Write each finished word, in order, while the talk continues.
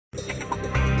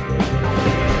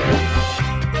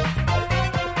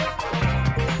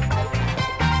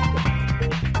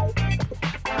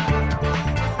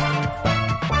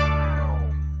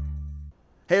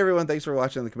Hey everyone, thanks for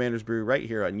watching the Commander's Brew right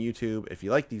here on YouTube. If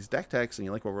you like these deck techs and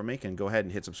you like what we're making, go ahead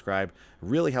and hit subscribe. It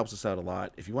really helps us out a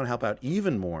lot. If you want to help out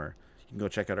even more, you can go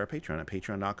check out our Patreon at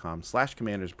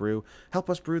patreon.com/commandersbrew. Help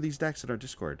us brew these decks in our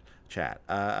Discord chat.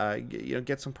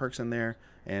 Get some perks in there,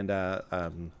 and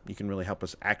you can really help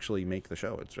us actually make the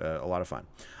show. It's a lot of fun.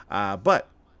 But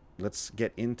let's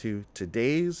get into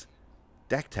today's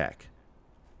deck tech.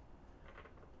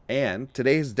 And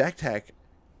today's deck tech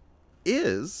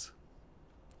is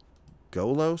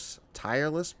Golos,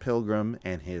 Tireless Pilgrim,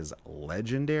 and his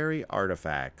Legendary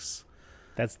Artifacts.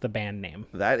 That's the band name.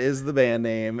 That is the band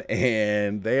name,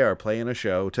 and they are playing a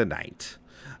show tonight.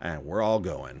 And we're all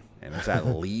going, and it's at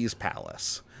Lee's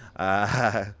Palace.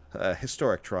 A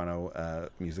historic Toronto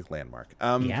music landmark.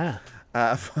 Yeah.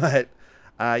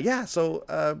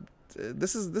 So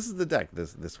this is the deck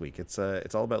this week. It's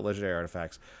all about Legendary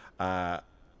Artifacts. I'll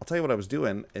tell you what I was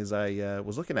doing is I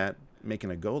was looking at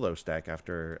making a Golos deck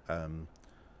after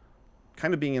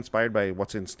kind of being inspired by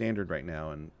what's in Standard right now,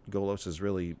 and Golos is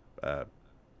really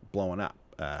blowing up.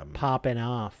 Popping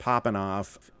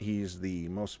off. He's the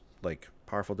most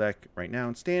powerful deck right now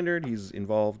in Standard. He's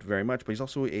involved very much, but he's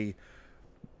also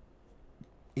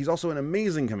an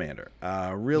amazing commander.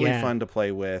 Really fun to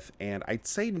play with, and I'd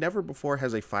say never before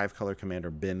has a 5-color commander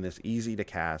been this easy to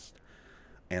cast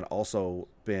and also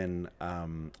been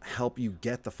help you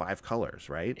get the 5 colors,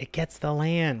 right? It gets the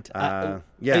land.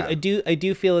 Yeah. I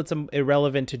do feel it's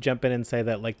irrelevant to jump in and say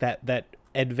that that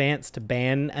advanced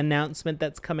ban announcement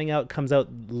that's comes out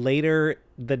later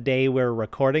the day we're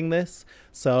recording this.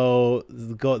 So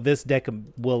this deck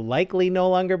will likely no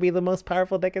longer be the most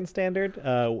powerful deck in Standard.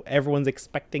 Everyone's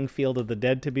expecting Field of the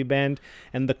Dead to be banned,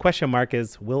 and the question mark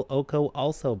is, will Oko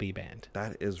also be banned?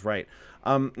 That is right.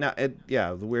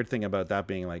 The weird thing about that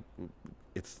being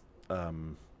it's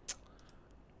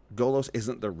Golos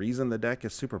isn't the reason the deck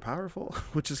is super powerful,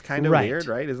 which is kind of weird,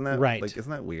 right? Isn't that right? Isn't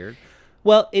that weird?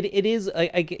 Well, it is.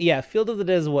 Field of the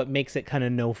Dead is what makes it kind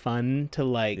of no fun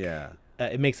to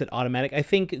it makes it automatic. I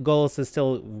think Golos is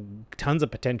still tons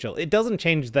of potential. It doesn't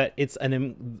change that it's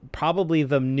probably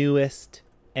the newest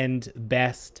and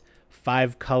best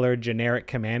 5-color generic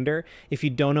commander. If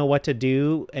you don't know what to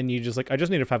do and you just I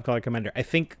just need a 5-color commander, I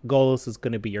think Golos is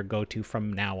going to be your go-to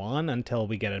from now on until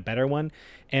we get a better one.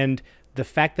 And the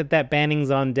fact that banning's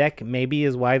on deck maybe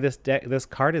is why this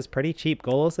card is pretty cheap.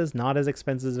 Golos is not as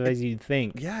expensive as you'd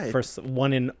think. Yeah, for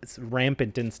one in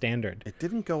rampant in Standard. It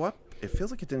didn't go up. It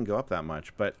feels like it didn't go up that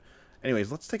much, but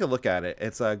anyways, let's take a look at it.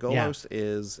 It's Golos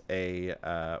is a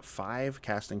 5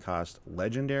 casting cost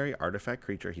legendary artifact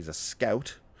creature. He's a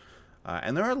scout.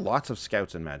 And there are lots of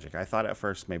scouts in Magic. I thought at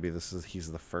first maybe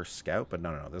he's the first scout, but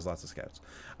no, there's lots of scouts.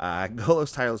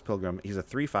 Golos, Tireless Pilgrim, he's a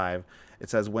 3/5.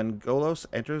 It says, when Golos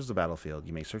enters the battlefield,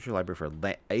 you may search your library for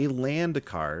a land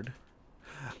card.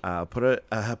 Put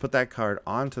that card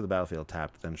onto the battlefield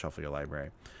tapped, then shuffle your library.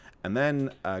 And then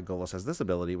Golos has this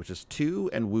ability, which is 2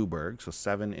 and Wooburg, so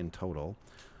 7 in total.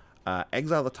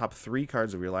 Exile the top 3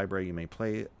 cards of your library. You may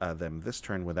play them this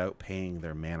turn without paying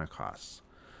their mana costs.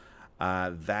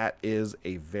 That is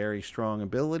a very strong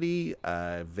ability,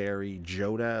 very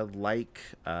Joda-like,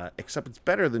 except it's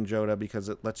better than Joda because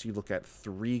it lets you look at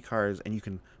 3 cards and you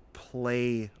can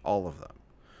play all of them,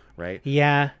 right?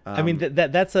 Yeah, I mean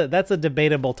that's a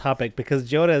debatable topic because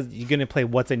Joda, you're gonna play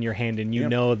what's in your hand and you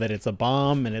know that it's a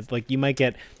bomb, and it's you might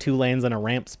get 2 lands and a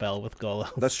ramp spell with Golos.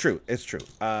 That's true. It's true,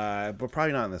 but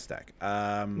probably not in this deck.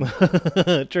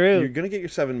 True. You're gonna get your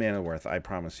 7 mana worth, I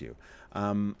promise you.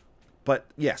 But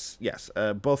yes,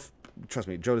 both. Trust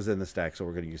me, Joda's in this deck, so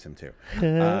we're going to use him too.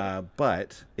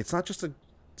 But it's not just a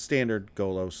standard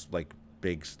Golos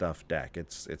big stuff deck.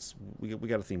 We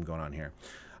got a theme going on here.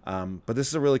 But this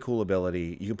is a really cool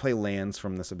ability. You can play lands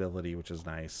from this ability, which is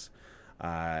nice.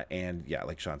 And yeah,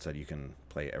 like Sean said, you can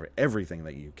play everything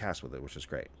that you cast with it, which is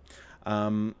great.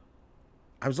 I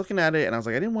was looking at it and I was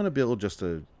like, I didn't want to build just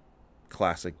a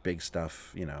classic big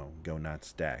stuff, go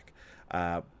nuts deck.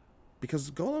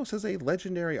 Because Golos is a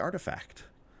legendary artifact.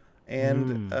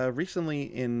 And recently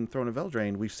in Throne of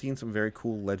Eldraine, we've seen some very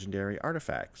cool legendary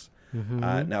artifacts.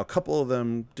 Now, a couple of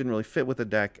them didn't really fit with the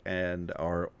deck and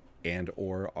are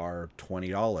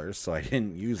 $20, so I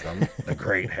didn't use them. The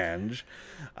Great Henge.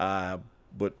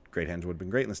 But Great Henge would have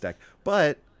been great in this deck.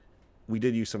 But we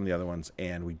did use some of the other ones,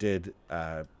 and we did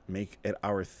make it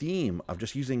our theme of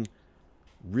just using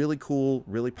really cool,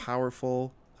 really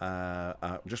powerful,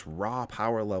 just raw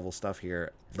power level stuff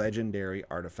here, legendary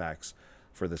artifacts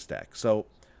for this deck. So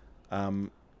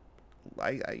why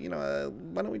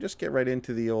don't we just get right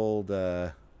into the old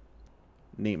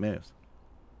neat moves.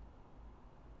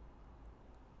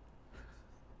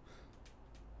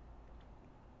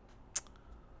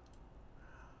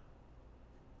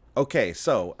 Okay,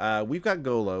 so we've got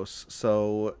Golos,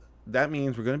 so that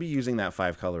means we're going to be using that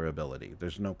 5-color ability.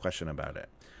 There's no question about it.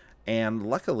 And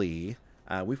luckily,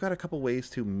 we've got a couple ways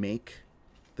to make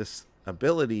this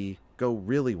ability go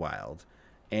really wild.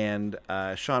 And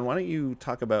Sean, why don't you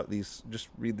talk about these, just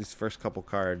read these first couple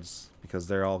cards, because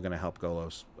they're all going to help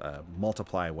Golos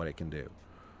multiply what it can do.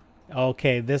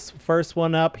 Okay, this first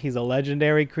one up, he's a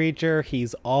legendary creature.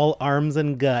 He's all arms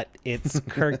and gut. It's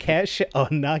Kurkesh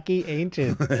Onaki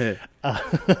Ancient.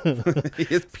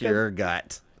 It's pure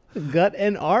gut. Gut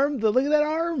and arm? Look at that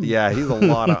arm. Yeah, he's a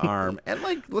lot of arm. And,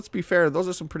 like, let's be fair, those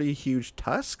are some pretty huge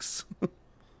tusks.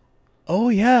 Oh,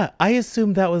 yeah. I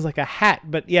assumed that was like a hat.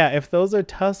 But, yeah, if those are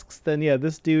tusks, then, yeah,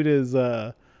 this dude is,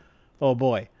 oh,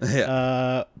 boy.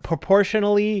 Yeah.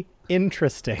 Proportionally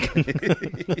interesting.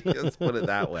 Let's put it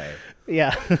that way.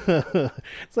 Yeah.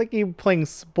 It's like you playing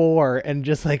Spore and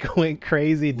just like went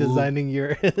crazy designing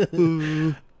your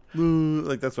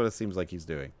like that's what it seems like he's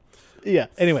doing. Yeah.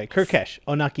 Anyway, Kurkesh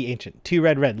Onaki Ancient, 2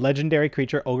 red, legendary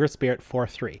creature, ogre spirit,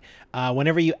 4/3.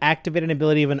 Whenever you activate an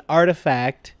ability of an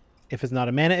artifact, if it's not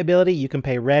a mana ability, you can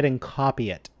pay red and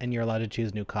copy it, and you're allowed to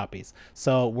choose new copies.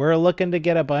 So we're looking to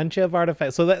get a bunch of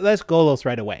artifacts. So that's Golos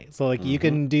right away. So like you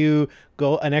can do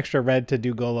an extra red to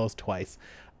do Golos twice.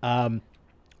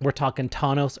 We're talking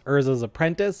Tawnos, Urza's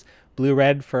Apprentice,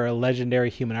 blue-red for a legendary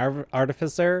human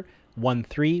artificer,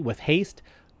 1/3 with haste,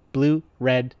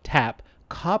 blue-red tap.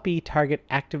 Copy target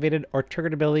activated or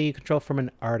triggered ability you control from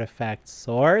an artifact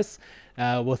source.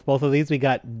 With both of these, we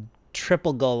got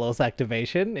triple Golos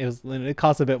activation. It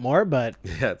costs a bit more, but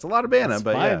yeah, it's a lot of mana,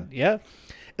 but fine. Yeah.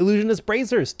 Illusionist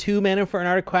Bracers, 2 mana for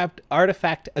an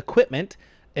artifact equipment.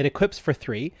 It equips for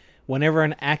 3. Whenever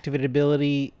an activated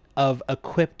ability of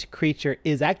equipped creature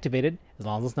is activated, as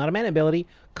long as it's not a mana ability,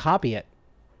 copy it.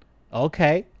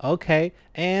 Okay.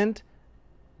 And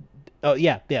oh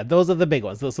yeah, those are the big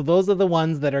ones. So those are the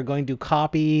ones that are going to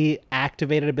copy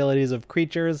activated abilities of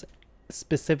creatures,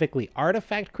 specifically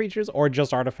artifact creatures or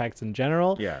just artifacts in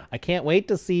general. Yeah. I can't wait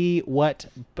to see what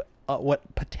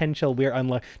potential we're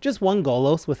unlocking. Just one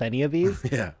Golos with any of these.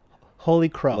 Yeah. Holy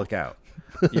crow. Look out.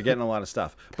 You're getting a lot of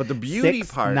stuff. But the beauty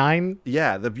 6, part 9.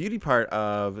 Yeah, the beauty part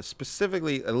of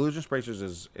specifically Illusion Bracers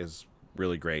is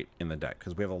really great in the deck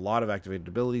because we have a lot of activated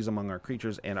abilities among our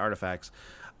creatures and artifacts.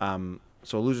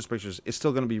 So Illusion Bracers is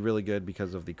still going to be really good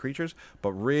because of the creatures,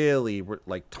 but really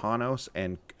like Tawnos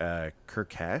and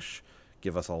Kurkesh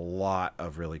give us a lot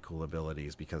of really cool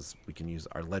abilities because we can use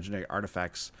our legendary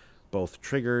artifacts, both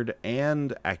triggered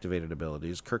and activated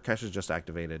abilities. Kurkesh is just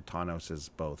activated. Tawnos is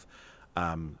both.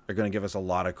 They're going to give us a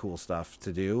lot of cool stuff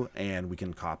to do, and we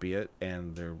can copy it.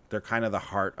 And they're kind of the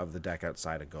heart of the deck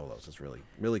outside of Golos. It's really,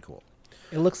 really cool.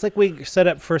 It looks like we set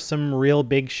up for some real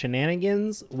big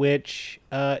shenanigans, which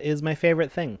is my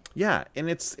favorite thing. Yeah, and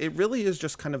it really is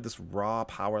just kind of this raw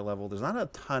power level. There's not a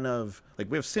ton of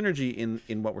we have synergy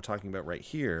in what we're talking about right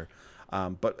here,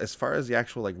 but as far as the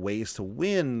actual ways to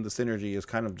win, the synergy is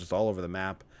kind of just all over the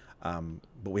map.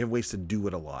 But we have ways to do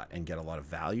it a lot and get a lot of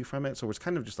value from it. So it's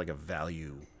kind of just like a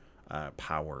value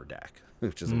power deck,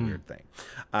 which is a weird thing.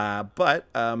 But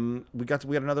we got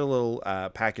another little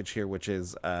package here, which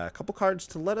is a couple cards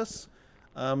to let us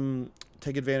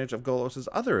take advantage of Golos's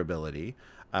other ability,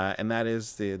 and that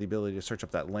is the ability to search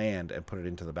up that land and put it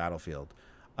into the battlefield.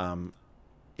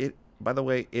 By the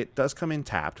way, it does come in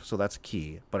tapped, so that's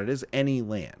key, but it is any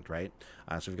land, right?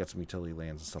 So we've got some utility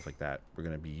lands and stuff like that. We're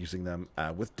going to be using them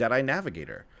with Deadeye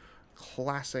Navigator.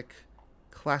 Classic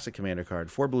commander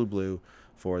card. 4 blue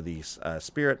for the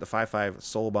Spirit, the 5/5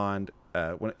 Soul Bond.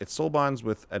 When it Soul Bonds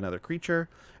with another creature,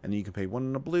 and then you can pay 1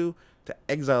 and a blue to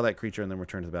exile that creature and then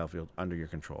return to the battlefield under your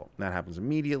control. And that happens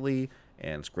immediately,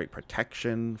 and it's great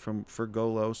protection for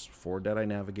Golos, for Deadeye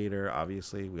Navigator,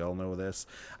 obviously. We all know this.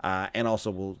 And also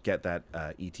we'll get that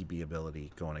ETB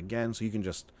ability going again, so you can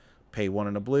just pay 1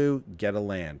 and a blue, get a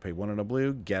land. Pay 1 and a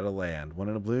blue, get a land. 1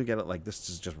 and a blue, get it. This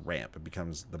is just ramp. It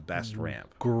becomes the best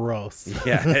ramp. Gross.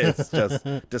 Yeah, it's just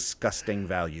disgusting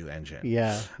value engine.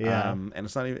 Yeah. And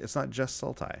it's not just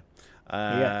Sultai.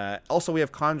 Also, we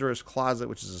have Conjurer's Closet,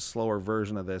 which is a slower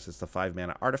version of this. It's the 5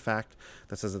 mana artifact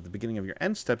that says at the beginning of your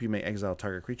end step, you may exile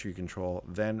target creature you control,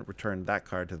 then return that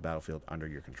card to the battlefield under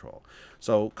your control.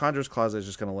 So Conjurer's Closet is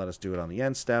just going to let us do it on the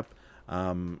end step.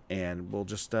 And we'll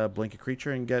just blink a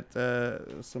creature and get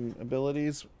some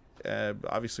abilities.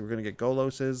 Obviously, we're going to get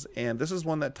Golos's, and this is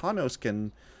one that Tawnos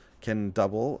can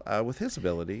double with his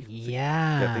ability.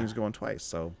 Yeah, to get things going twice.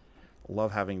 So,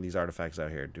 love having these artifacts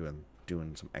out here doing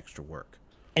some extra work.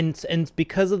 And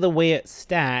because of the way it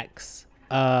stacks,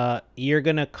 you're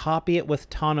gonna copy it with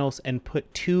Tawnos and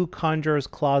put 2 Conjurer's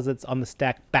Closets on the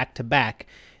stack back to back.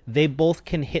 they both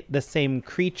can hit the same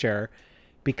creature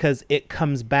because it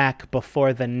comes back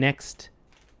before the next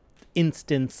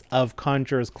instance of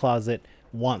Conjurer's Closet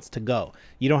wants to go.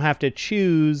 You don't have to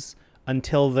choose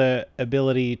until the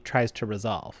ability tries to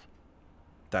resolve.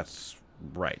 That's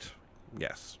right.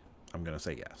 Yes. I'm going to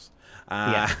say yes.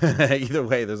 Yeah. Either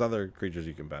way, there's other creatures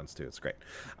you can bounce to. It's great.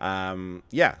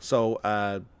 Yeah,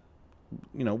 so,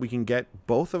 we can get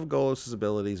both of Golos'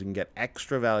 abilities. We can get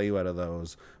extra value out of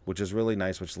those, which is really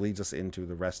nice, which leads us into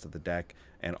the rest of the deck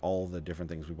and all the different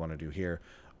things we want to do here,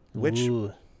 which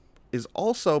is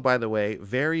also, by the way,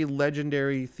 very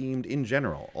legendary themed in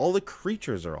general. All the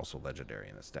creatures are also legendary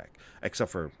in this deck,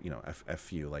 except for, a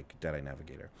few, like Deadeye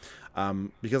Navigator.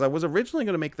 Because I was originally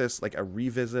going to make this like a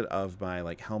revisit of my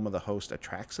like Helm of the Host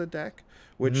Atraxa deck,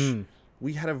 which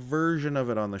we had a version of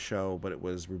it on the show, but it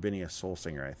was Rubinia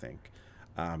Soulsinger, I think.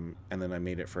 And then I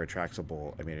made it for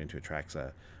Atraxable. I made it into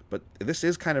Atraxa. But this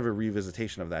is kind of a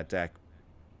revisitation of that deck,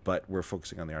 but we're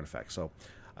focusing on the artifacts. So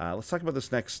let's talk about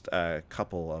this next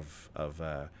couple of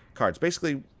cards.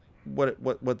 Basically,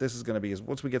 what this is going to be is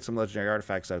once we get some legendary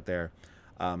artifacts out there,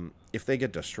 if they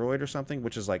get destroyed or something,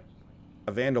 which is like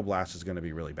a Vandal Blast is going to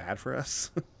be really bad for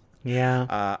us.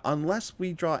 Yeah. Unless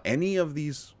we draw any of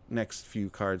these next few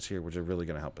cards here, which are really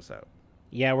going to help us out.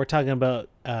 Yeah, we're talking about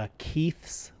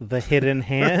Keith's The Hidden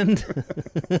Hand.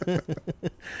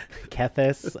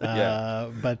 Kethis.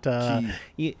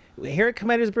 But here at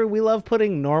Commander's Brew, we love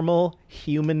putting normal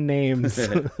human names.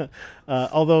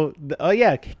 Although,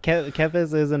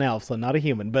 Kethis is an elf, so not a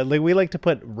human. But we like to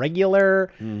put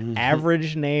regular,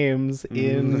 average names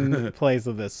in place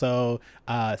of this. So,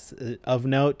 of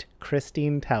note,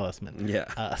 Christine Talisman.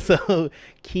 Yeah. So,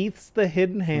 Keith's The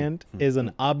Hidden Hand is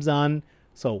an Obzon.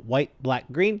 So white, black,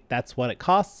 green, that's what it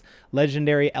costs.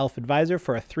 Legendary Elf Advisor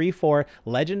for a 3/4.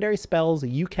 Legendary spells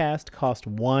you cast cost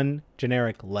 1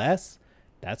 generic less.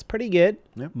 That's pretty good.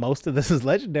 Yep. Most of this is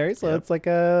legendary, so it's like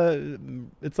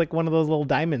one of those little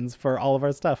diamonds for all of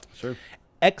our stuff. Sure.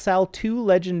 Exile 2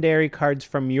 legendary cards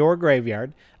from your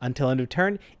graveyard until end of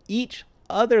turn. Each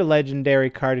other legendary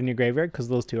card in your graveyard, because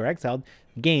those 2 are exiled,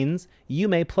 gains. You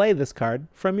may play this card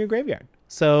from your graveyard.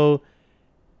 So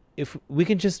if we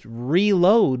can just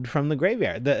reload from the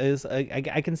graveyard, that is,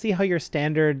 I can see how your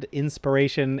standard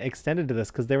inspiration extended to this,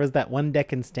 because there was that one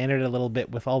deck in standard a little bit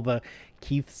with all the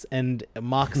Keiths and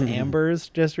Mox Ambers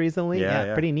just recently.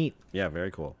 Yeah, pretty neat. Yeah,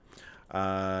 very cool.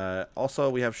 Also,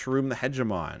 we have Shroom the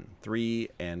Hegemon, 3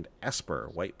 and Esper,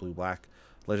 white, blue, black,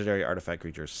 legendary artifact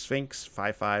creature, Sphinx,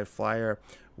 5/5 flyer.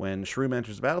 When Shroom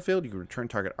enters the battlefield, you can return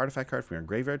target artifact card from your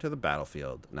graveyard to the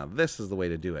battlefield. Now, this is the way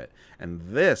to do it. And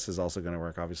this is also going to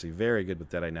work, obviously, very good with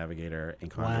Deadeye Navigator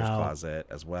and Conjurer's Closet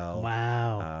as well.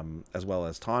 Wow. As well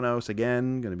as Taunos,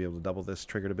 again, going to be able to double this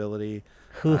triggered ability.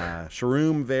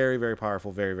 Shroom, very, very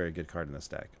powerful, very, very good card in this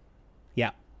deck.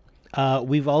 Yeah.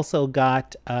 We've also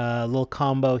got a little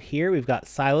combo here. We've got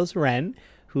Silas Wren,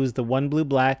 who's the 1 blue,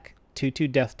 black,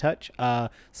 2/2 Death Touch.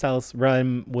 Silas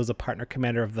Wren was a partner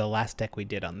commander of the last deck we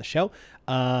did on the show.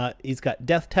 He's got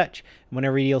Death Touch.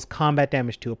 Whenever he deals combat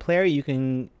damage to a player, you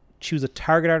can choose a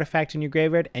target artifact in your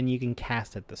graveyard and you can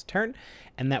cast it this turn.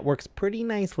 And that works pretty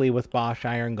nicely with Bosch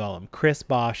Iron Golem. Chris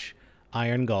Bosch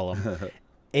Iron Golem.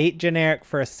 8 generic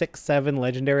for a 6/7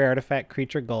 legendary artifact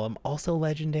creature golem. Also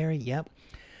legendary, yep.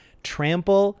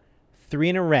 Trample, 3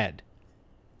 and a red.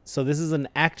 So this is an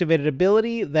activated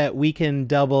ability that we can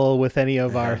double with any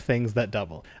of our things that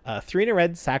double. 3 and a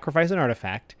red, sacrifice an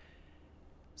artifact.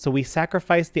 So we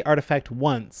sacrifice the artifact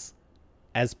once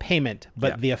as payment,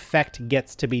 but the effect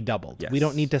gets to be doubled. Yes. We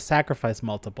don't need to sacrifice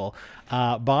multiple.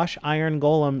 Bosch Iron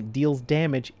Golem deals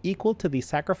damage equal to the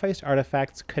sacrificed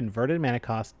artifact's converted mana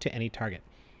cost to any target.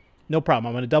 No problem.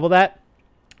 I'm going to double that.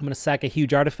 I'm going to sack a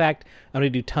huge artifact. I'm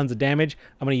going to do tons of damage.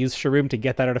 I'm going to use Shroom to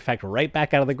get that artifact right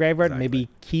back out of the graveyard. Exactly. Maybe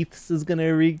Keith's is going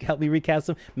to help me recast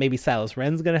them. Maybe Silas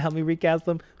Wren's going to help me recast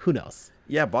them. Who knows?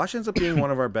 Yeah, Bosch ends up being one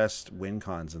of our best win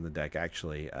cons in the deck,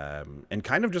 actually. And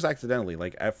kind of just accidentally.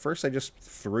 Like, at first I just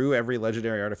threw every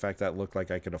legendary artifact that looked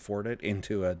like I could afford it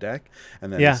into a deck.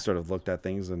 And then just sort of looked at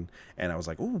things and I was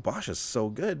like, ooh, Bosch is so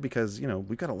good because,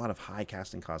 we've got a lot of high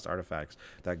casting cost artifacts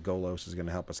that Golos is going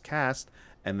to help us cast.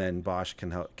 And then Bosch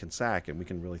can sack, and we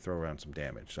can really throw around some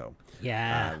damage. So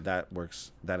that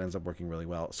works. That ends up working really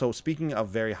well. So speaking of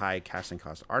very high casting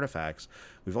cost artifacts,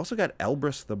 we've also got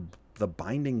Elbrus the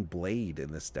Binding Blade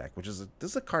in this deck, this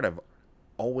is a card I've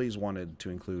always wanted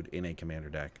to include in a commander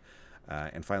deck,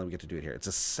 and finally we get to do it here. It's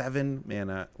a 7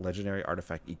 mana legendary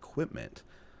artifact equipment.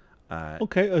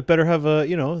 Okay, it better have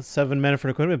a 7 mana for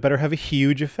an equipment. It better have a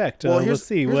huge effect. Let's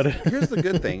see here's the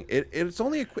good thing. It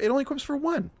only equips for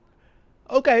 1.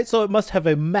 Okay, so it must have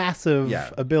a massive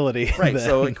ability. Right, then.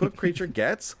 so equipped creature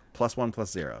gets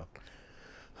 +1/+0.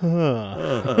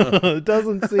 It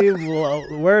doesn't seem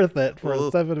worth it for a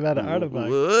 7-mana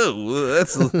artifact.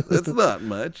 That's not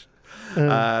much.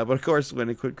 But of course, when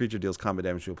a equipped creature deals combat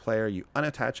damage to a player, you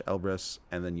unattach Elbrus,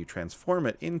 and then you transform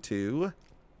it into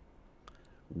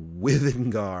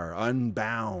Withengar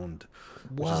Unbound,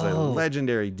 which is a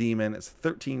legendary demon. It's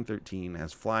 13/13,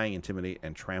 has flying, intimidate,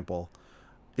 and trample.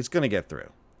 It's going to get through.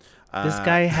 This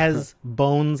guy has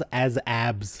bones as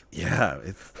abs. Yeah,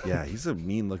 he's a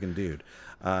mean-looking dude.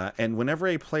 And whenever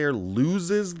a player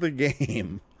loses the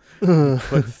game,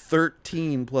 put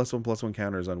 13 +1/+1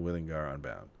 counters on Withengar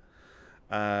Unbound.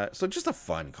 So just a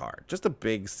fun card. Just a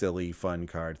big, silly, fun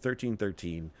card.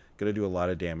 13/13. Going to do a lot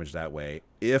of damage that way.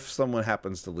 If someone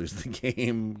happens to lose the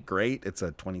game, great. It's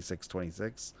a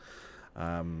 26/26.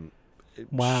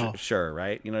 Wow. Sure,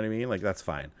 right? You know what I mean? Like, that's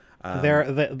fine.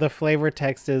 The flavor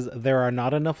text is, there are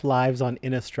not enough lives on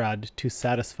Innistrad to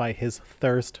satisfy his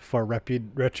thirst for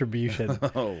retribution.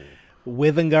 Oh.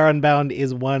 Withengar Unbound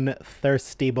is one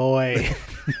thirsty boy.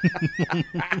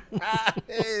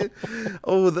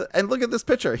 And look at this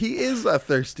picture. He is a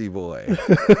thirsty boy.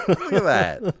 Look at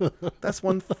that. That's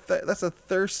that's a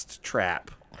thirst trap.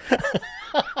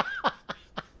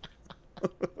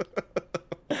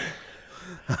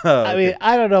 I mean,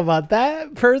 I don't know about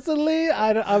that personally.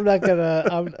 I'm not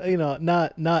gonna.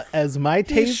 Not as my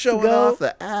taste. He's showing off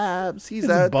the abs. He's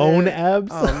out bone there.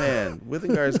 abs. Oh man,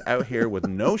 Withengar's out here with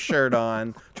no shirt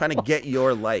on, trying to get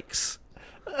your likes.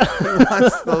 He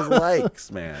wants those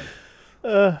likes, man.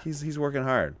 He's working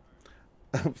hard.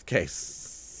 Okay.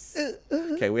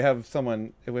 Okay, we have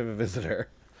a visitor.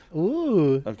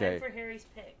 Ooh. Okay. Time for Harry's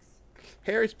picks.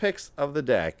 Harry's picks of the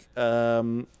deck.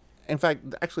 In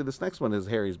fact, actually, this next one is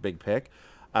Harry's big pick.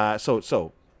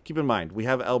 So keep in mind, we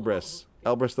have Elbrus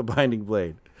the Binding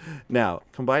Blade. Now,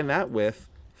 combine that with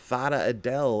Thada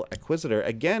Adel Acquisitor,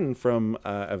 again from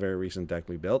a very recent deck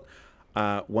we built.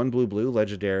 1 blue,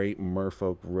 legendary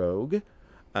Merfolk Rogue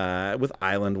with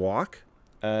Island Walk.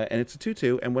 And it's a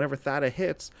 2/2, and whenever Thada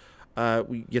hits,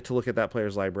 we get to look at that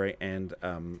player's library, and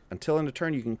until end of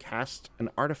turn, you can cast an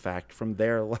artifact from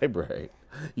their library.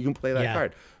 You can play that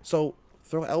card. So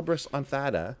throw Elbrus on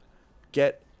Thada,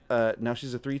 get now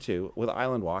she's a 3/2 with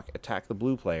Island Walk, attack the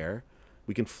blue player.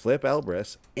 We can flip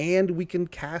Elbrus, and we can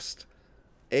cast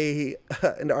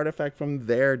an artifact from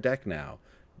their deck now.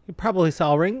 You probably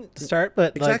saw Ring to start,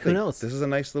 but Exactly. like, who knows? This is a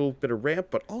nice little bit of ramp,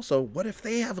 but also, what if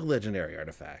they have a legendary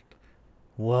artifact?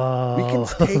 Whoa. We can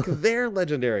take their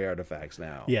legendary artifacts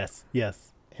now. Yes.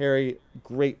 Harry,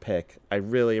 great pick. I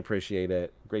really appreciate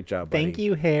it. Great job, buddy. Thank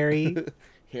you, Harry.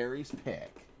 Harry's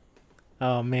pick.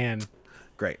 Oh, man.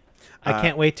 Great. I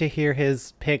can't wait to hear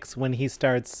his picks when he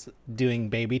starts doing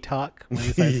baby talk. When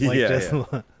he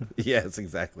starts Yes,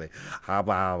 exactly.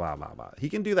 He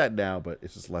can do that now, but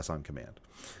it's just less on command.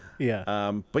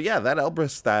 Yeah. But yeah, that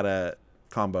Elbrus Thada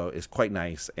combo is quite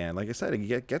nice, and like I said,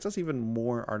 it gets us even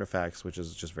more artifacts, which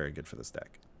is just very good for this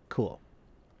deck. Cool.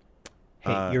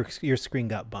 Hey, your screen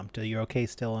got bumped. Are you okay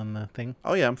still on the thing?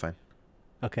 Oh yeah, I'm fine.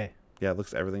 Okay. Yeah,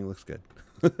 everything looks good.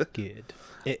 Good.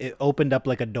 It opened up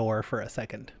like a door for a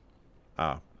second.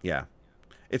 Oh yeah,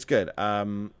 it's good. Why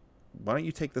don't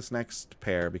you take this next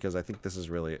pair, because I think this is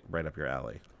really right up your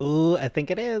alley. Ooh, I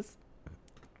think it is.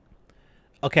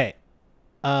 Okay.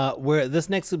 Where this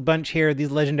next bunch here,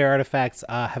 these legendary artifacts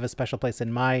have a special place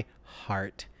in my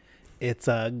heart. It's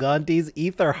Gonti's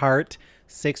Ether Heart,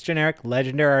 6 generic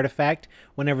legendary artifact.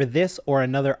 Whenever this or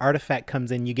another artifact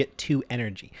comes in, you get 2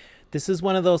 energy. This is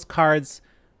one of those cards,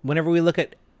 whenever we look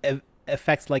at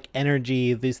effects like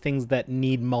energy, these things that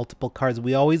need multiple cards,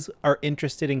 we always are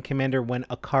interested in Commander when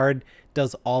a card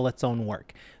does all its own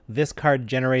work. This card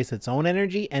generates its own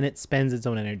energy and it spends its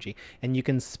own energy. And you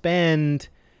can spend,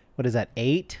 what is that,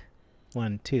 8?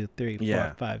 1, 2, 3,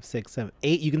 4, 5, 6, 7,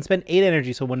 8. You can spend 8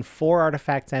 energy. So when 4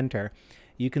 artifacts enter,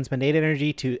 you can spend 8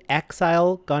 energy to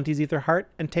exile Gonti's Ether Heart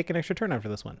and take an extra turn after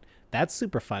this one. That's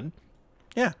super fun.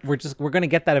 Yeah. We're going to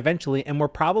get that eventually, and we're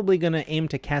probably going to aim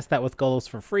to cast that with Golos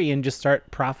for free and just start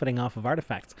profiting off of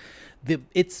artifacts.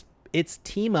 Its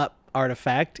team up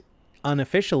artifact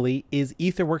unofficially is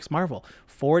Aetherworks Marvel.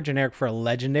 4 generic for a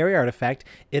legendary artifact.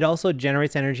 It also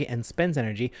generates energy and spends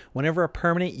energy. Whenever a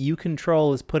permanent you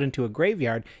control is put into a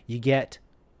graveyard, you get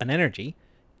an energy,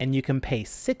 and you can pay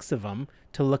 6 of them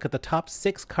to look at the top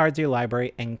 6 cards of your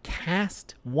library and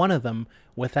cast one of them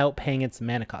without paying its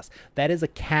mana cost. That is a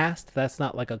cast. That's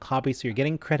not like a copy, so you're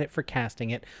getting credit for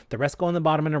casting it. The rest go on the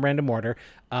bottom in a random order.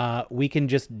 We can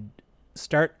just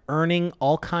start earning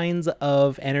all kinds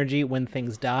of energy when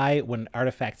things die, when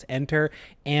artifacts enter,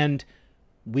 and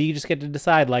we just get to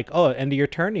decide, like, oh, end of your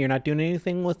turn, you're not doing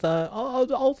anything with,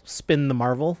 I'll spin the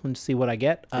Marvel and see what I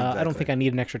get. I don't think I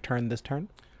need an extra turn this turn.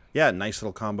 Yeah, nice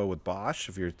little combo with Bosch.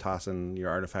 If you're tossing your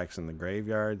artifacts in the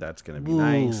graveyard, that's going to be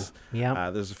nice. Yeah.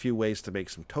 There's a few ways to make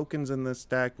some tokens in this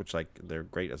deck, which like they're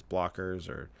great as blockers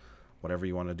or whatever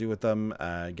you want to do with them.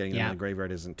 Getting them in the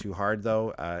graveyard isn't too hard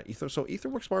though.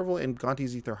 Aetherworks Marvel and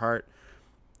Gonti's Aether Heart,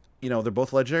 you know, they're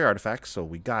both legendary artifacts, so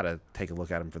we gotta take a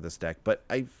look at them for this deck. But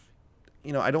I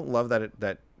don't love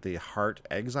that the heart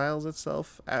exiles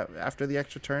itself after the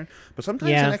extra turn. But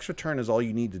sometimes an extra turn is all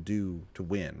you need to do to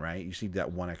win, right? You see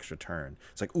that one extra turn.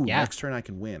 It's like, ooh, next turn I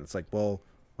can win. It's like, well,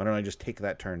 why don't I just take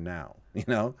that turn now? You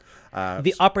know?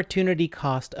 The opportunity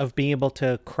cost of being able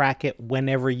to crack it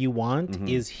whenever you want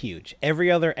is huge. Every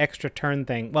other extra turn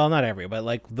thing, well, not every, but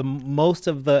like most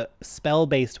of the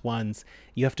spell-based ones,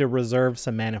 you have to reserve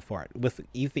some mana for it. With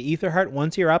the Aether Heart,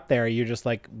 once you're up there, you're just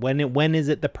like, when is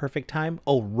it the perfect time?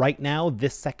 Oh, right now,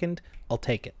 this second, I'll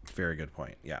take it. Very good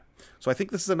point, yeah. So I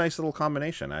think this is a nice little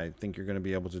combination. I think you're going to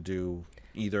be able to do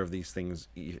either of these things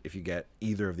if you get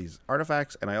either of these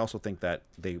artifacts, and I also think that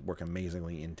they work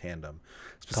amazingly in tandem.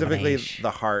 Specifically,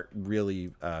 the heart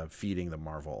really feeding the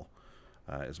Marvel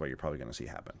is what you're probably going to see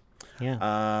happen.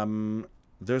 Yeah.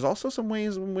 There's also some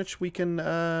ways in which we can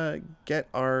get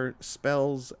our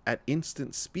spells at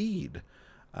instant speed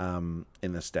in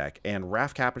this deck, and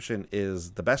Wrath Capuchin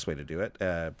is the best way to do it.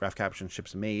 Wrath Capuchin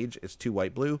ships Mage. It's 2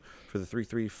 white-blue for the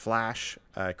 3/3 flash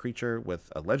creature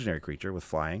with a legendary creature with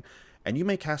flying. And you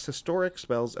may cast historic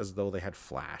spells as though they had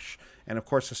flash. And of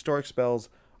course, historic spells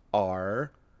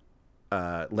are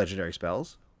legendary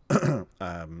spells,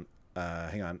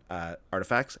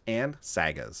 artifacts, and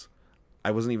sagas.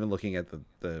 I wasn't even looking at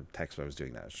the text when I was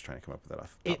doing that. I was just trying to come up with that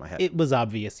off the top of my head. It was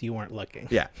obvious you weren't looking.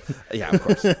 Yeah, of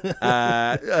course.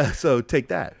 So take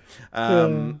that.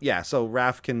 So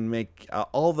Raph can make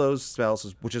all those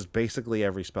spells, which is basically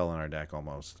every spell in our deck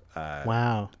almost.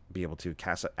 Wow. Be able to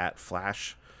cast it at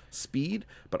flash speed,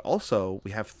 but also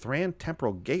we have Thran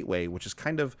Temporal Gateway, which is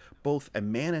kind of both a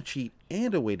mana cheat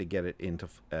and a way to get it into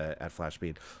at flash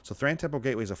speed. So Thran Temporal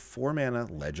Gateway is a 4-mana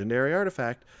legendary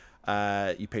artifact.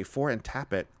 You pay 4 and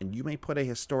tap it, and you may put a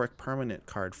historic permanent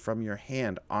card from your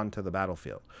hand onto the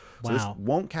battlefield. So this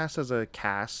won't cast as a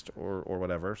cast or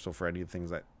whatever. So for any of the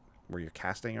things that where you're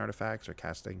casting artifacts or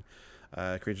casting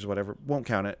creatures, whatever, won't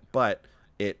count it, but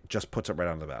it just puts it right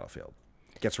onto the battlefield.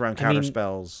 Gets around counter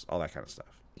spells, all that kind of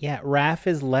stuff. Yeah, Wrath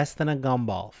is less than a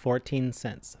gumball, 14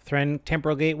 cents. Thran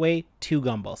Temporal Gateway, 2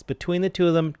 gumballs. Between the two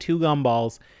of them, 2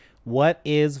 gumballs. What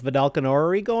is Vidalcan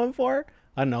Orrery going for?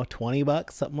 I don't know,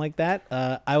 $20, something like that.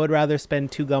 I would rather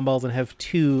spend 2 gumballs and have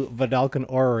 2 Vidalcan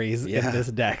Orreries in this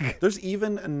deck. There's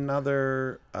even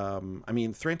another,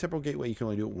 Thran Temporal Gateway, you can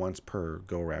only do it once per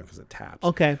go around because it taps.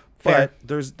 Okay, fair. But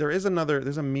there's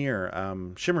a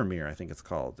mirror, Shimmer Mirror, I think it's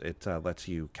called. It lets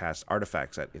you cast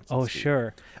artifacts at instant speed.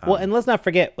 Sure. Well, and let's not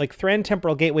forget, like, Thran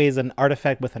Temporal Gateway is an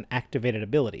artifact with an activated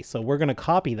ability. So we're going to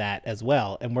copy that as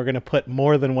well, and we're going to put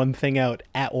more than one thing out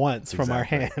at once from our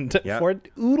hand for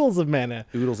oodles of mana.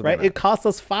 Mana. It costs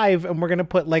us 5, and we're going to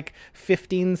put, like,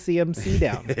 15 CMC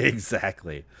down.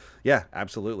 Exactly. Yeah,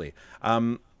 absolutely.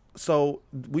 So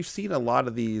we've seen a lot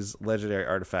of these legendary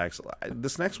artifacts.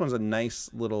 This next one's a nice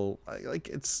little, like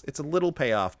it's a little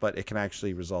payoff, but it can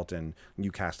actually result in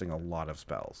you casting a lot of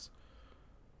spells.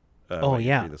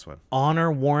 This one. Honor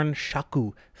Worn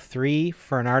Shaku, 3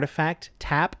 for an artifact.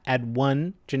 Tap, add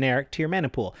 1 generic to your mana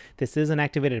pool. This is an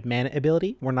activated mana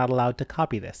ability. We're not allowed to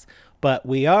copy this, but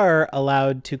we are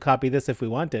allowed to copy this if we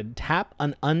wanted. Tap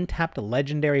an untapped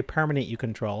legendary permanent you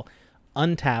control.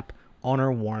 Untap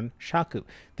Honor Worn Shaku.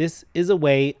 This is a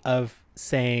way of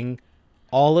saying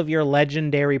all of your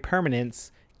legendary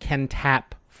permanents can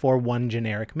tap for 1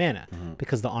 generic mana,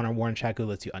 because the Honor Worn Shaku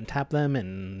lets you untap them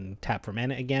and tap for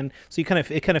mana again. So it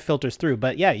kind of filters through.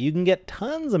 But yeah, you can get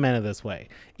tons of mana this way.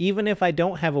 Even if I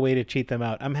don't have a way to cheat them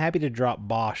out, I'm happy to drop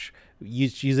Bosch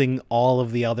using all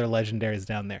of the other legendaries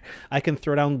down there. I can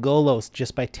throw down Golos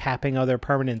just by tapping other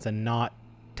permanents and not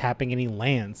tapping any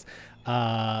lands.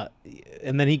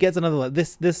 And then he gets another.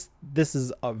 This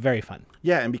is very fun.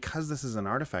 Yeah, and because this is an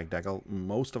artifact deck,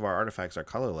 most of our artifacts are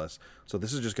colorless, so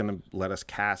this is just going to let us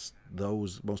cast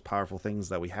those most powerful things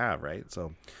that we have, right?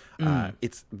 So,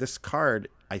 it's this card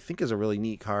I think is a really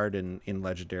neat card in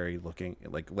legendary looking,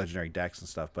 like legendary decks and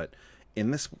stuff. But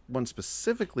in this one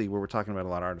specifically, where we're talking about a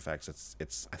lot of artifacts,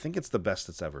 I think it's the best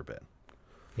it's ever been.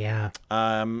 Yeah.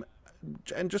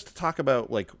 And just to talk about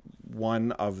like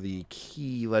one of the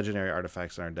key legendary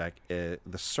artifacts in our deck,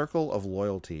 the Circle of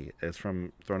Loyalty is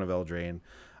from Throne of Eldraine,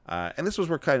 and this was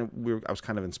where I was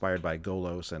kind of inspired by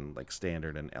Golos and like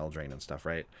Standard and Eldraine and stuff,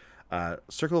 right?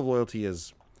 Circle of Loyalty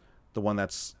is the one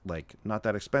that's like not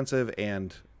that expensive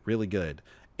and really good.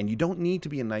 And you don't need to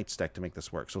be a Knights deck to make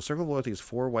this work. So Circle of Loyalty is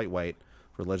 4 white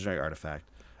for Legendary Artifact.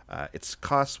 It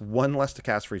costs 1 less to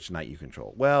cast for each Knight you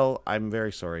control. Well, I'm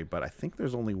very sorry, but I think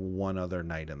there's only one other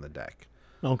Knight in the deck.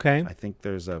 Okay. I think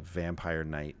there's a Vampire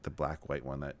Knight, the black-white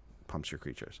one that pumps your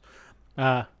creatures.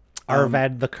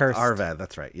 Arvad the Cursed. Arvad,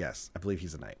 that's right. Yes, I believe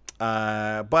he's a Knight.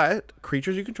 But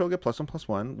creatures you control get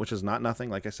 +1/+1, which is not nothing.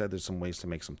 Like I said, there's some ways to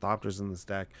make some Thopters in this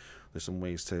deck. There's some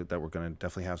ways that we're going to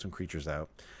definitely have some creatures out.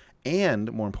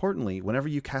 And more importantly, whenever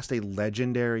you cast a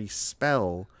legendary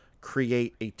spell,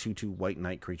 create a 2/2 white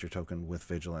Knight creature token with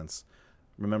Vigilance.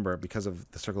 Remember, because of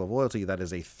the Circle of Loyalty, that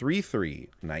is a 3/3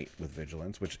 Knight with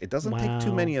Vigilance, which it doesn't take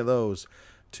too many of those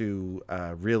to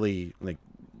really like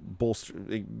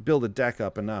build a deck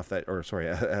up enough that, or sorry,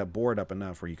 a board up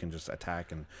enough where you can just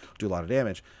attack and do a lot of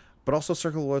damage. But also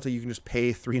Circle of Loyalty, you can just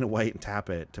pay 3 and a white and tap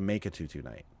it to make a 2/2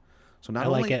 Knight. So not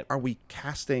only are we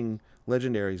casting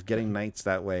legendaries, getting Knights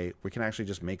that way, we can actually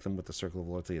just make them with the Circle of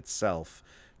Loyalty itself,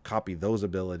 copy those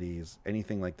abilities,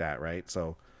 anything like that, right?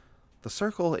 So the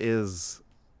Circle is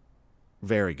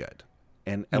very good.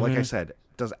 And like I said,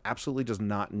 absolutely does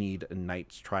not need a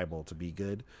Knights Tribal to be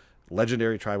good.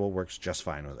 Legendary Tribal works just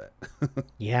fine with it.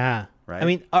 Yeah. Right? I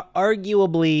mean,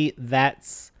 arguably,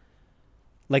 that's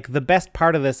like the best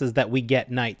part of this is that we get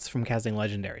Knights from casting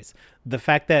legendaries. The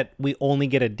fact that we only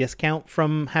get a discount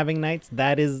from having Knights,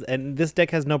 that is, and this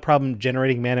deck has no problem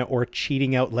generating mana or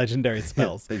cheating out legendary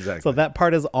spells. Exactly. So that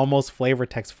part is almost flavor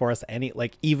text for us.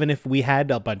 Even if we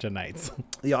had a bunch of Knights.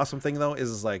 The awesome thing though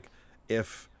is like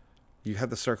if you have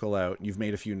the Circle out, you've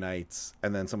made a few Knights,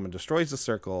 and then someone destroys the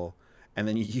Circle, and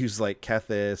then you use like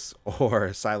Kethis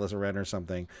or Silas Aren or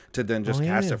something to then just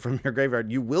cast it from your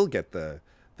graveyard, you will get the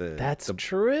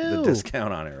true. the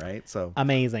discount on it, right? So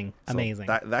amazing.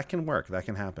 That can work. That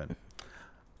can happen.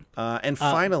 And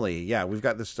finally, we've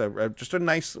got this just a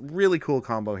nice, really cool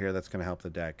combo here that's going to help the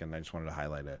deck, and I just wanted to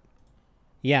highlight it.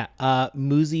 Yeah,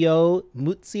 Muzio,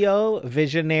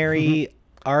 Visionary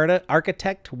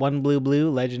Architect, 1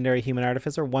 blue, Legendary Human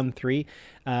Artificer, 1/3.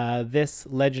 This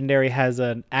legendary has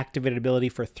an activated ability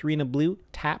for 3 and a blue,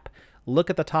 tap. Look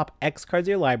at the top X cards of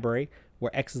your library,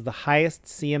 where X is the highest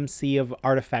CMC of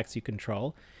artifacts you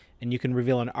control, and you can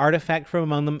reveal an artifact from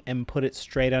among them and put it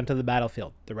straight onto the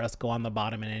battlefield. The rest go on the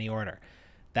bottom in any order.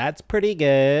 That's pretty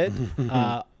good.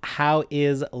 How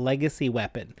is Legacy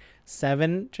Weapon?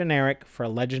 7 generic for a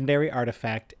legendary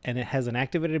artifact, and it has an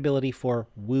activated ability for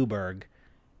Wooburg.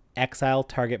 Exile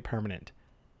target permanent.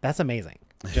 That's amazing.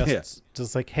 Just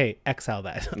like, hey, exile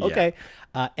that. Okay.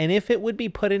 And if it would be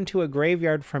put into a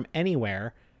graveyard from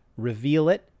anywhere, reveal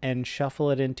it and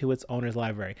shuffle it into its owner's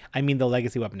library. I mean the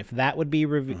Legacy Weapon. If that would be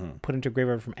put into a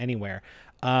graveyard from anywhere.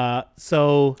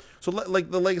 So like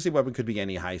the Legacy Weapon could be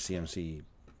any high CMC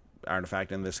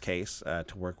artifact in this case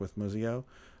to work with Muzio.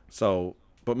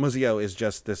 But Muzio is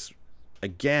just this,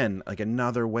 again, like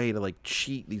another way to like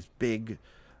cheat these big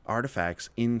artifacts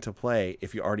into play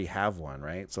if you already have one,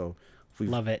 right? So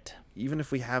love it. Even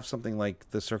if we have something like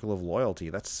the Circle of Loyalty,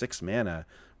 that's 6 mana,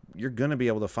 you're going to be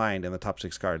able to find in the top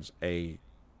 6 cards an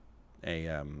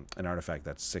artifact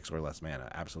that's 6 or less mana,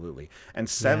 absolutely. And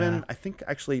 7, I think,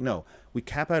 actually no, we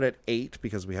cap out at 8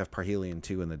 because we have Parhelion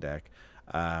 2 in the deck,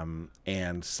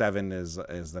 and 7 is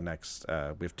the next.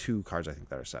 We have 2 cards I think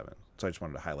that are 7, so I just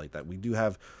wanted to highlight that we do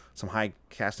have some high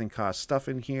casting cost stuff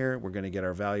in here. We're going to get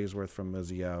our values worth from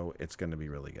Muzio. It's going to be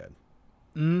really good.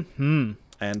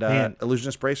 And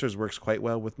Illusionist Bracers works quite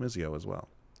well with Muzio as well.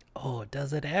 Oh,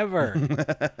 does it ever?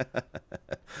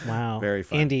 Wow. Very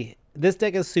fun. Andy, this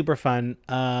deck is super fun.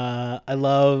 I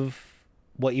love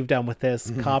what you've done with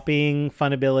this, copying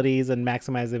fun abilities and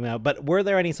maximizing them out. But were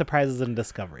there any surprises and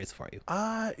discoveries for you?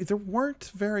 There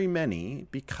weren't very many,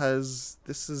 because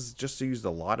this is just used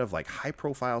a lot of like high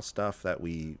profile stuff that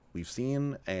we've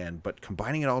seen, but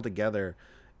combining it all together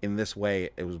in this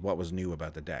way, it was what was new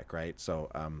about the deck, right?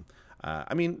 So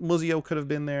I mean, Muzio could have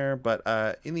been there,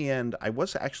 but in the end, I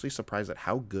was actually surprised at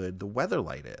how good the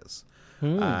Weatherlight is.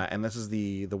 And this is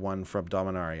the one from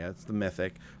Dominaria. It's the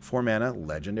Mythic 4 mana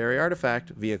legendary artifact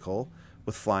vehicle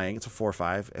with flying. It's a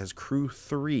 4/5. It has crew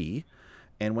 3,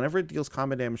 and whenever it deals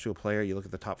combat damage to a player, you look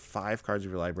at the top 5 cards of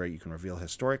your library. You can reveal a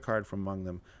historic card from among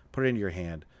them, put it into your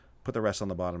hand, put the rest on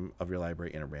the bottom of your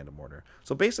library in a random order.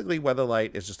 So basically,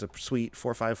 Weatherlight is just a sweet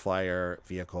 4/5 flyer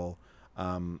vehicle,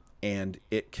 and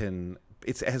it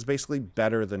has basically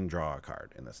better than draw a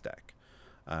card in this deck.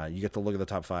 You get to look at the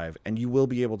top 5, and you will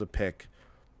be able to pick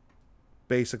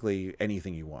basically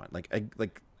anything you want. I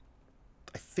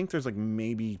think there's like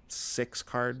maybe 6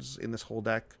 cards in this whole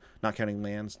deck, not counting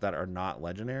lands, that are not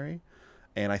legendary.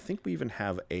 And I think we even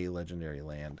have a legendary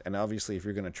land. And obviously, if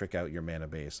you're going to trick out your mana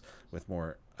base with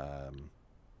more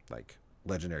like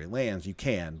legendary lands, you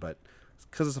can. But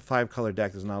because it's a 5-color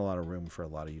deck, there's not a lot of room for a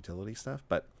lot of utility stuff.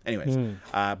 But anyways,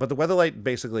 but the Weatherlight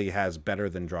basically has better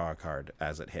than draw a card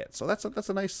as it hits. So that's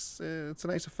a nice it's a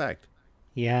nice effect.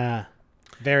 Yeah,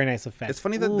 very nice effect. It's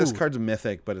funny that this card's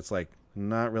mythic, but it's like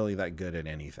not really that good at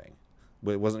anything.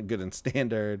 It wasn't good in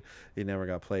Standard. It never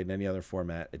got played in any other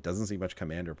format. It doesn't see much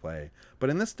Commander play.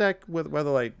 But in this deck, with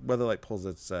Weatherlight pulls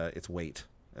its weight,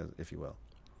 if you will.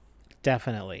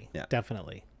 Definitely. Yeah.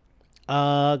 Definitely.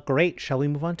 Great. Shall we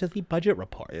move on to the budget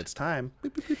report? It's time.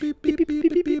 This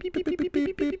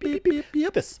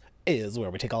is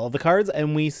where we take all of the cards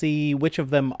and we see which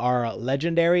of them are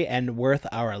legendary and worth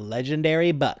our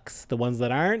legendary bucks. The ones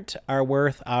that aren't are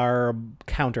worth our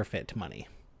counterfeit money.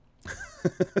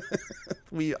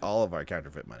 All of our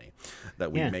counterfeit money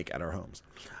that we make at our homes.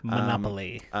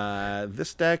 Monopoly.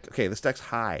 This deck's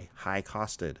high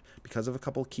costed because of a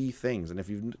couple key things. And if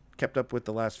you've kept up with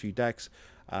the last few decks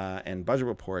and budget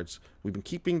reports, we've been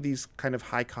keeping these kind of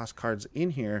high cost cards in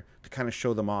here to kind of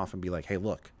show them off and be like, hey,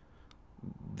 look,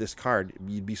 this card,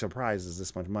 you'd be surprised, is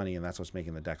this much money, and that's what's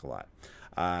making the deck a lot.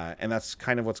 And that's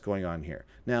kind of what's going on here.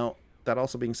 Now, that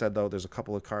also being said, though, there's a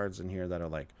couple of cards in here that are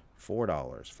like $4,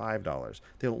 $5.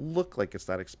 They don't look like it's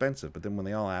that expensive, but then when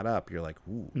they all add up, you're like,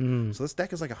 ooh. So this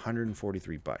deck is like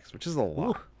 $143, which is a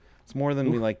lot. Ooh. It's more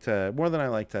than I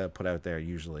like to put out there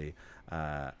usually,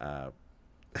 for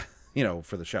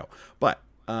the show. But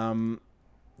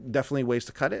definitely ways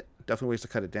to cut it. Definitely ways to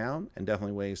cut it down, and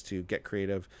definitely ways to get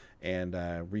creative and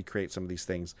recreate some of these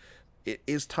things. It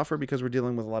is tougher because we're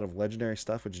dealing with a lot of legendary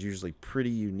stuff, which is usually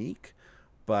pretty unique.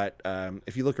 But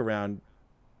if you look around,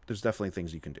 there's definitely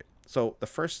things you can do. So the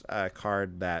first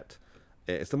card that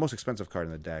it's the most expensive card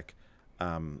in the deck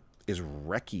is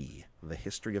Reki, the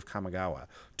History of Kamigawa.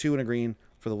 2 and a green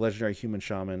for the legendary human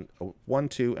shaman.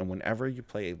 1/2, and whenever you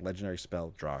play a legendary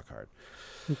spell, draw a card.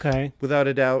 Okay. Without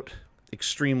a doubt,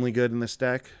 extremely good in this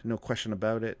deck, no question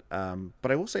about it.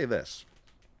 But I will say this: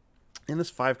 in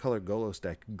this 5-color Golos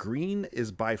deck, green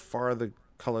is by far the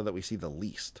color that we see the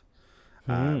least,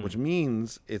 which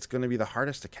means it's going to be the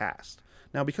hardest to cast.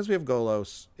 Now, because we have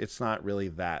Golos, it's not really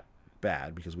that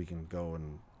bad because we can go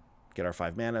and get our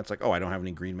 5 mana. It's like, oh, I don't have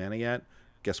any green mana yet.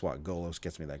 Guess what? Golos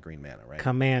gets me that green mana, right?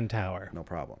 Command tower. No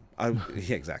problem.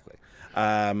 Yeah, exactly.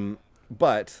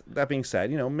 But that being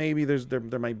said, maybe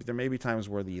there may be times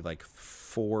where the like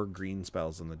 4 green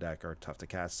spells in the deck are tough to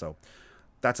cast. So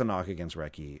that's a knock against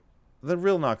Reki. The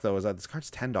real knock, though, is that this card's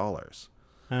 $10.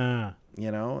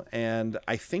 And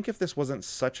I think if this wasn't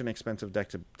such an expensive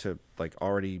deck to like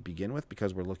already begin with,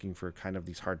 because we're looking for kind of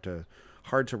these hard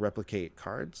to replicate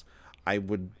cards, I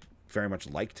would very much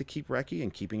like to keep Reki,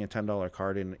 and keeping a $10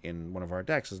 card in one of our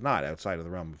decks is not outside of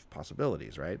the realm of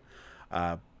possibilities, right?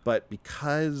 But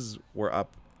because we're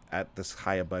up at this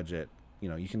high a budget,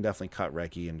 you can definitely cut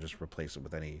Reki and just replace it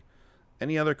with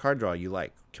any other card draw you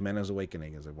like. Kimena's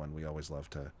Awakening is one we always love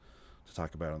to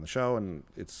talk about on the show, and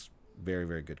it's very,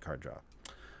 very good card draw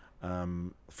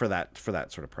for that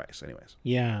sort of price anyways.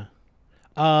 Yeah.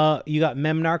 You got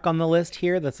Memnarch on the list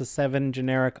here. That's a 7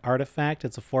 generic artifact.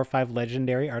 It's a 4/5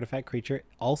 legendary artifact creature,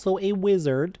 also a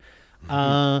wizard.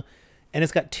 And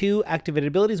it's got 2 activated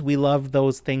abilities. We love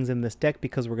those things in this deck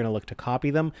because we're going to look to copy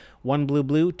them. 1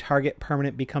 blue, target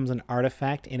permanent becomes an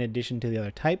artifact in addition to the other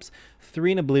types.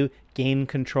 3 and a blue, gain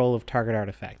control of target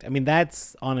artifact. I mean,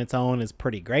 that's on its own is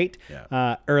pretty great.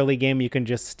 Yeah. Early game, you can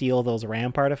just steal those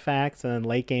ramp artifacts, and then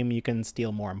late game, you can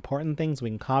steal more important things. We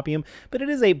can copy them. But it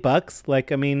is $8.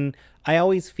 Like, I mean, I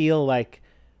always feel like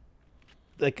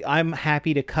I'm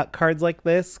happy to cut cards like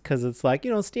this because it's like,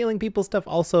 stealing people's stuff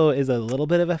also is a little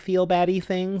bit of a feel baddie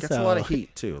thing. Gets a lot of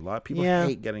heat too. A lot of people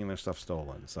hate getting their stuff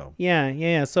stolen. So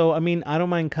yeah. So I mean, I don't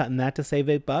mind cutting that to save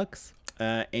 $8.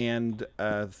 And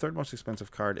the third most expensive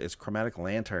card is Chromatic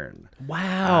Lantern.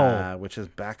 Wow. Which is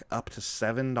back up to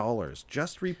 $7.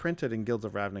 Just reprinted in Guilds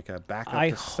of Ravnica. Back up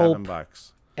to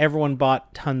 $7. Everyone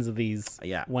bought tons of these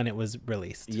when it was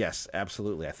released. Yes,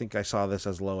 absolutely. I think I saw this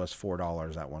as low as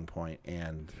 $4 at one point,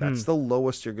 and that's the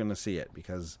lowest you're going to see it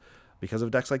because of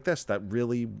decks like this that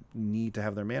really need to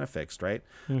have their mana fixed, right?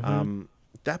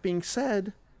 That being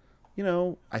said,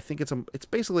 I think it's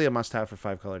basically a must-have for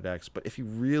 5-color decks. But if you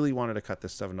really wanted to cut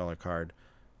this $7 card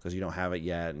because you don't have it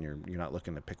yet and you're not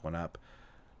looking to pick one up,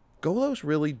 Golos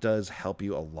really does help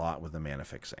you a lot with the mana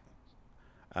fixing.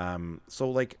 So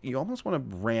like you almost want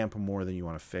to ramp more than you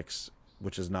want to fix,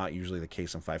 which is not usually the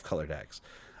case in 5-color decks.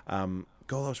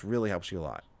 Golos really helps you a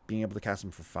lot. Being able to cast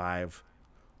them for 5,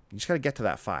 you just got to get to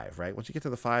that 5, right? Once you get to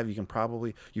the 5,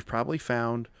 you've probably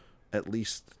found at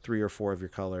least 3 or 4 of your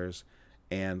colors.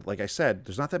 And like I said,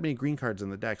 there's not that many green cards in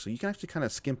the deck, so you can actually kind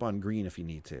of skimp on green if you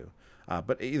need to.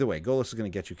 But either way, Golos is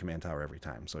going to get you Command Tower every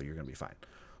time, so you're going to be fine.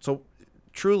 So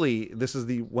truly, this is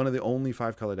one of the only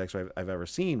 5-color decks I've ever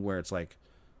seen where it's like,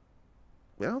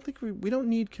 I don't think we don't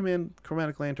need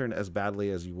Chromatic Lantern as badly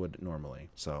as you would normally.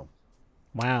 So,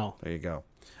 wow, there you go.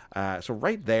 So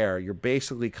right there, you're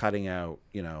basically cutting out,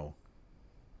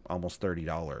 almost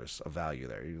 $30 of value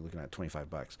there. You're looking at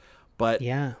 $25. But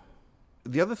yeah,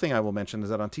 the other thing I will mention is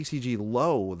that on TCG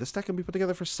Low, this deck can be put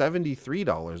together for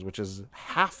 $73, which is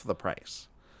half the price.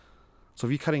 So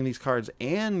if you're cutting these cards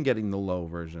and getting the low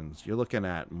versions, you're looking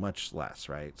at much less,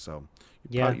 right? So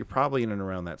you're probably in and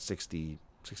around that $60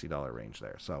 range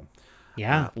there. So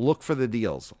yeah, look for the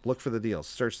deals. Look for the deals.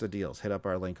 Search the deals. Hit up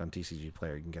our link on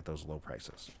TCGplayer. You can get those low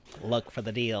prices. Look for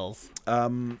the deals.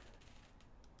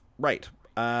 Right.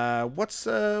 What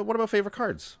about favorite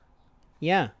cards?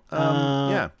 Yeah.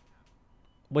 Yeah.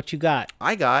 What you got?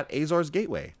 I got Azor's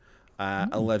Gateway,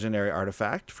 a legendary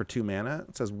artifact for 2 mana.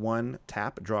 It says 1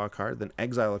 tap, draw a card, then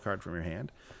exile a card from your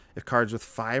hand. If cards with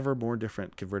 5 or more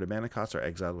different converted mana costs are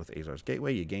exiled with Azor's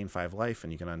Gateway, you gain 5 life,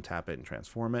 and you can untap it and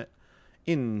transform it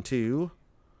into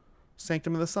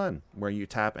Sanctum of the Sun, where you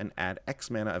tap and add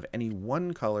X mana of any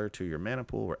one color to your mana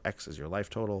pool, where X is your life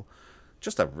total.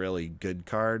 Just a really good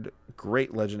card.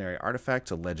 Great legendary artifact.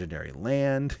 It's a legendary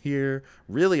land here.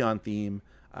 Really on theme.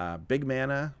 Big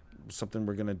mana, something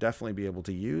we're going to definitely be able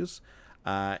to use.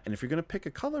 And if you're going to pick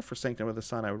a color for Sanctum of the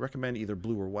Sun, I would recommend either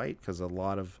blue or white, because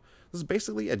this is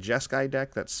basically a Jeskai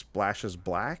deck that splashes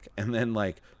black and then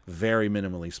like very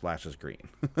minimally splashes green.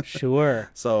 Sure.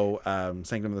 So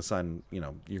Sanctum of the Sun,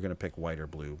 you're going to pick white or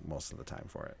blue most of the time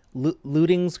for it.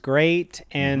 Looting's great,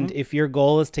 and if your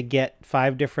goal is to get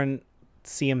 5 different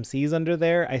CMCs under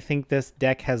there, I think this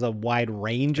deck has a wide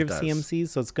range of CMCs,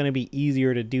 so it's going to be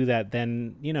easier to do that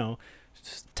than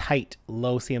just tight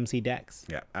low CMC decks.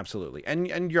 Yeah, absolutely.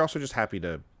 And you're also just happy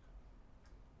to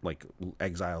like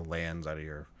exile lands out of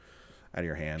your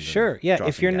hand. Sure. Yeah.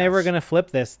 If you're never going to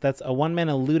flip this, that's a 1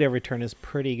 mana loot every turn is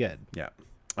pretty good. Yeah.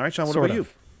 All right, Sean. What about you?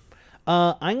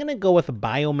 I'm going to go with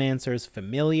Biomancer's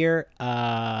Familiar.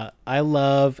 I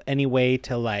love any way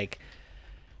to like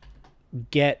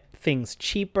get things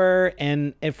cheaper,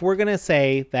 and if we're gonna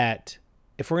say that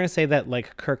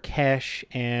like Kirkesh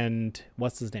and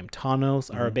what's his name,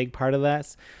 Tanos are a big part of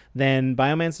this, then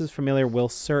Biomancer's Familiar will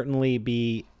certainly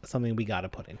be something we got to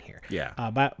put in here. Yeah.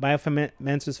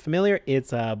 Biomancer's Familiar,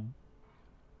 it's okay,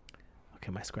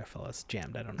 my square fella's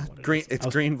jammed. I don't know what it is. It's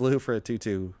green blue for a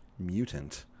 2/2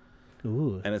 mutant.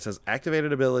 Ooh. And it says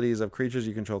activated abilities of creatures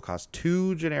you control cost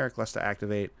 2 generic less to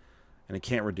activate, and it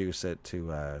can't reduce it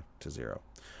to 0.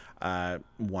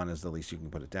 1 is the least you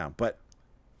can put it down, but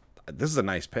this is a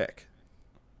nice pick.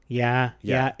 Yeah,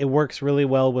 it works really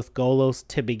well with Golos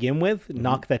to begin with.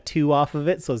 Knock the 2 off of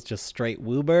it, so it's just straight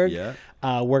Wooburg.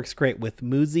 Yeah. Works great with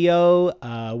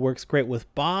Muzio. Works great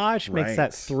with Bosch. Makes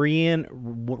that 3 in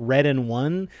red and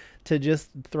 1 to just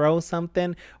throw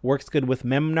something. Works good with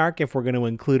Memnarch if we're going to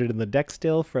include it in the deck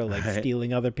still for like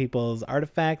stealing other people's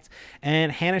artifacts.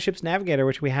 And Hannah Ship's Navigator,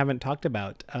 which we haven't talked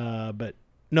about, but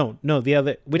No, the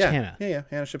other... Which Hannah? Yeah.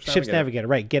 Hannah Ship's Navigator,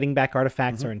 right. Getting back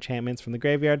artifacts or enchantments from the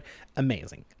graveyard.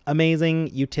 Amazing.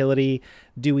 Amazing utility.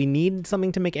 Do we need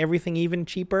something to make everything even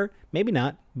cheaper? Maybe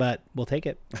not, but we'll take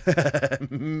it.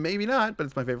 Maybe not, but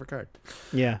it's my favorite card.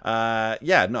 Yeah.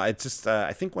 No, it's just...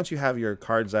 I think once you have your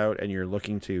cards out and you're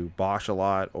looking to Bosch a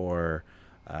lot or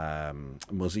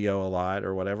Muzio a lot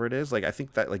or whatever it is, like I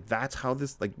think that like that's how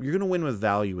this... Like you're going to win with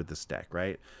value with this deck,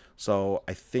 right? So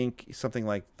I think something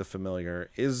like the Familiar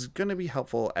is going to be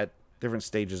helpful at different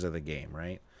stages of the game,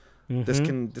 right? This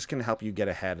can help you get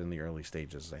ahead in the early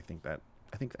stages. I think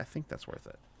that's worth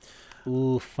it.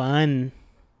 Ooh, fun.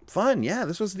 Yeah,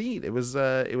 this was neat. It was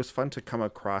fun to come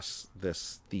across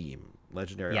this theme,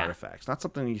 legendary artifacts. Not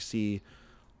something you see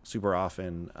super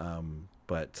often,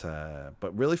 but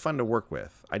really fun to work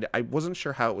with. I wasn't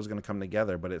sure how it was going to come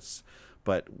together, but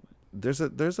there's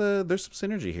some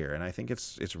synergy here, and I think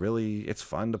it's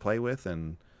fun to play with,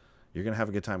 and you're gonna have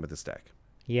a good time with this deck.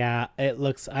 Yeah,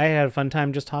 I had a fun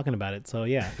time just talking about it. So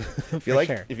yeah, if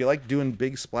you like doing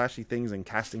big splashy things and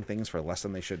casting things for less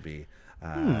than they should be,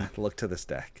 look to this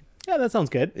deck. Yeah, that sounds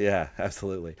good. Yeah,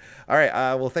 absolutely. All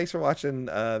right. Well, thanks for watching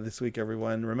this week,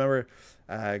 everyone. Remember,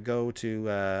 go to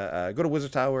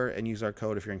Wizard Tower and use our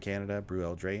code if you're in Canada,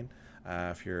 BrewLDrain.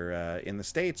 If you're in the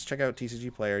States, check out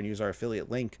TCGplayer and use our affiliate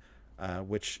link.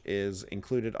 Which is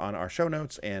included on our show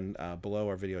notes and below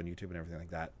our video on YouTube and everything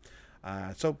like that.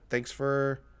 So thanks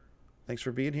for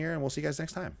being here, and we'll see you guys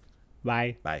next time.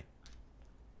 Bye. Bye.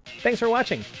 Thanks for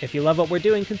watching. If you love what we're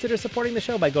doing, consider supporting the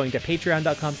show by going to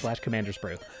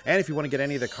patreon.com/commandersbrew. And if you want to get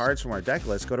any of the cards from our deck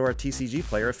list, go to our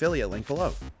TCGplayer affiliate link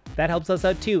below. That helps us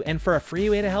out too, and for a free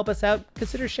way to help us out,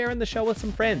 consider sharing the show with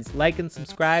some friends. Like and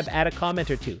subscribe, add a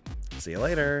comment or two. See you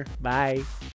later. Bye.